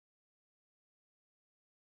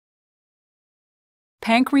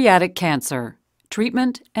Pancreatic cancer,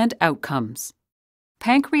 treatment and outcomes.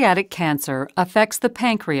 Pancreatic cancer affects the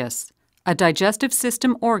pancreas, a digestive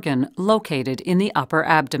system organ located in the upper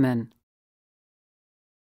abdomen.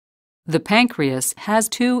 The pancreas has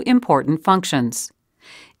two important functions.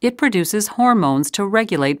 It produces hormones to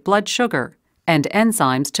regulate blood sugar and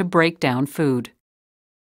enzymes to break down food.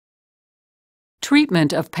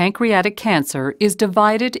 Treatment of pancreatic cancer is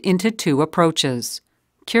divided into two approaches: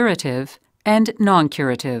 curative and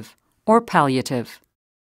non-curative, or palliative.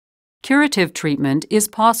 Curative treatment is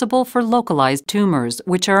possible for localized tumors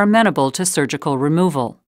which are amenable to surgical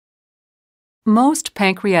removal. Most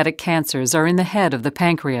pancreatic cancers are in the head of the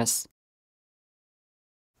pancreas.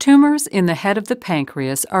 Tumors in the head of the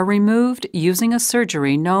pancreas are removed using a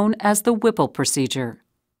surgery known as the Whipple procedure.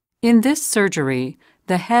 In this surgery,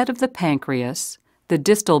 the head of the pancreas, the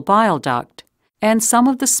distal bile duct, and some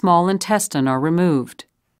of the small intestine are removed.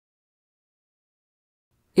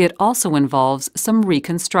 It also involves some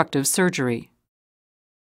reconstructive surgery.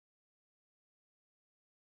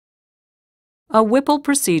 A Whipple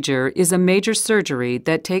procedure is a major surgery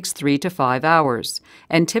that takes 3 to 5 hours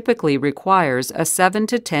and typically requires a 7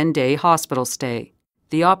 to 10-day hospital stay.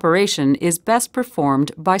 The operation is best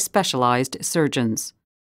performed by specialized surgeons.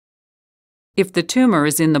 If the tumor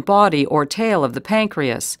is in the body or tail of the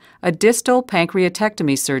pancreas, a distal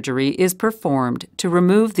pancreatectomy surgery is performed to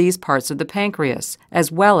remove these parts of the pancreas,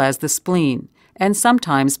 as well as the spleen, and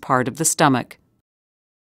sometimes part of the stomach.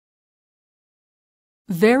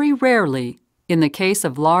 Very rarely, in the case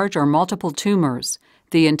of large or multiple tumors,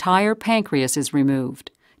 the entire pancreas is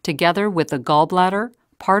removed, together with the gallbladder,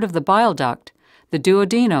 part of the bile duct, the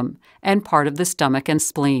duodenum, and part of the stomach and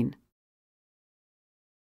spleen.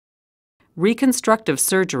 Reconstructive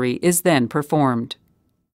surgery is then performed.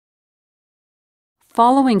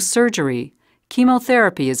 Following surgery,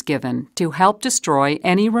 chemotherapy is given to help destroy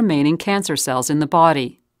any remaining cancer cells in the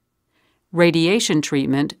body. Radiation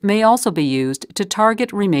treatment may also be used to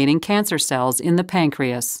target remaining cancer cells in the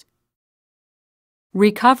pancreas.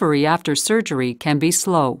 Recovery after surgery can be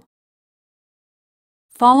slow.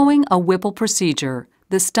 Following a Whipple procedure,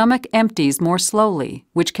 the stomach empties more slowly,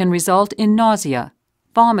 which can result in nausea,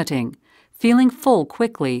 vomiting, feeling full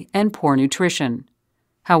quickly, and poor nutrition.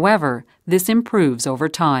 However, this improves over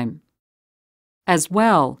time. As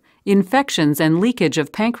well, infections and leakage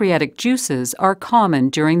of pancreatic juices are common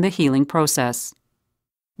during the healing process.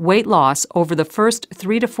 Weight loss over the first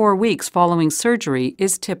 3 to 4 weeks following surgery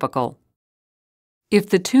is typical. If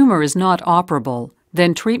the tumor is not operable,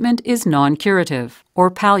 then treatment is non-curative or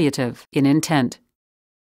palliative in intent.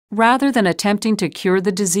 Rather than attempting to cure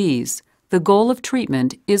the disease, the goal of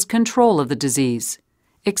treatment is control of the disease,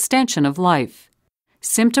 extension of life,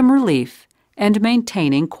 symptom relief, and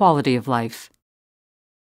maintaining quality of life.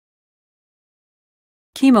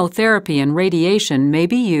 Chemotherapy and radiation may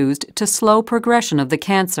be used to slow progression of the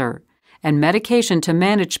cancer, and medication to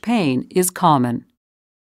manage pain is common.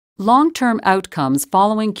 Long-term outcomes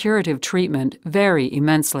following curative treatment vary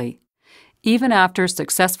immensely. Even after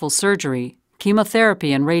successful surgery,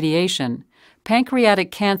 chemotherapy and radiation,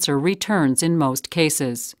 pancreatic cancer returns in most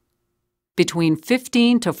cases. Between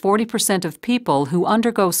 15 to 40% of people who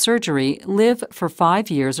undergo surgery live for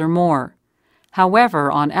 5 years or more.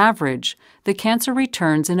 However, on average, the cancer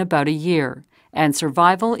returns in about a year, and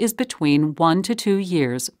survival is between 1 to 2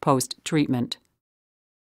 years post-treatment.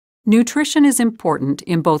 Nutrition is important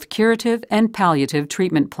in both curative and palliative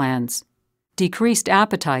treatment plans. Decreased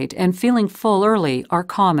appetite and feeling full early are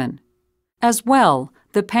common. As well,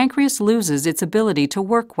 the pancreas loses its ability to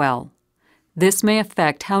work well. This may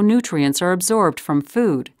affect how nutrients are absorbed from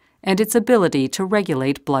food and its ability to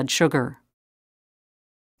regulate blood sugar.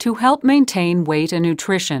 To help maintain weight and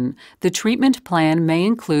nutrition, the treatment plan may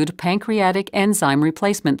include pancreatic enzyme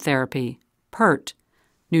replacement therapy, PERT,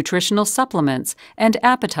 nutritional supplements, and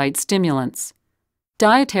appetite stimulants.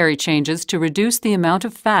 Dietary changes to reduce the amount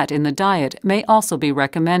of fat in the diet may also be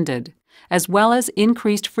recommended, as well as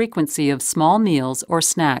increased frequency of small meals or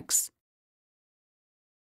snacks.